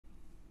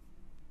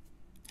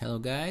Hello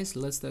guys,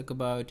 let's talk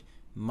about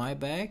my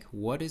bag.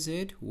 What is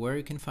it, where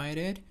you can find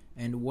it,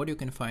 and what you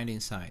can find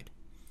inside.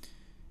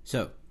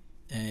 So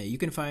you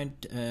can find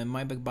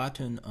my bag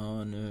button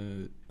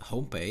on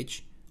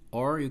homepage,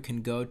 or you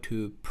can go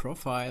to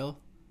profile,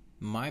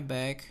 my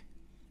bag,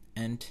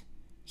 and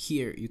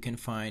here you can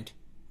find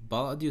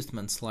ball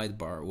adjustment slide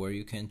bar, where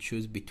you can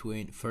choose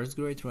between first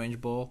grade range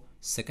ball,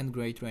 second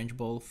grade range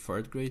ball,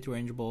 third grade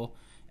range ball,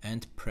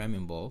 and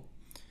premium ball.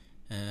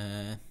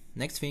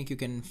 Next thing you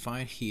can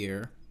find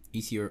here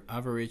is your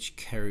average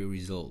carry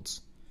results,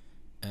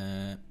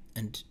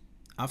 and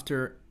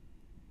after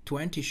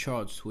 20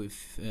 shots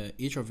with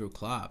each of your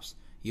clubs,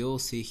 you'll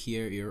see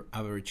here your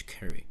average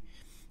carry.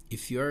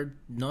 If you're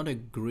not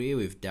agree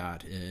with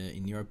that,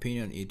 in your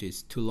opinion it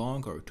is too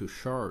long or too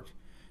short,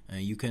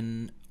 you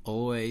can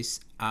always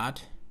add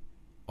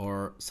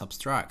or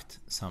subtract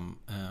some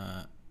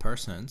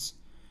percents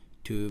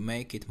to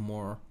make it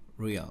more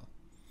real.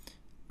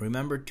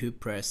 Remember to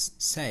press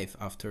save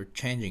after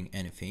changing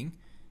anything,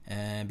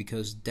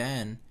 because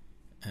then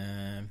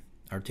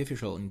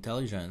artificial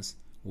intelligence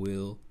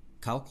will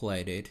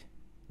calculate it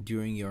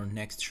during your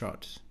next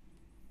shot.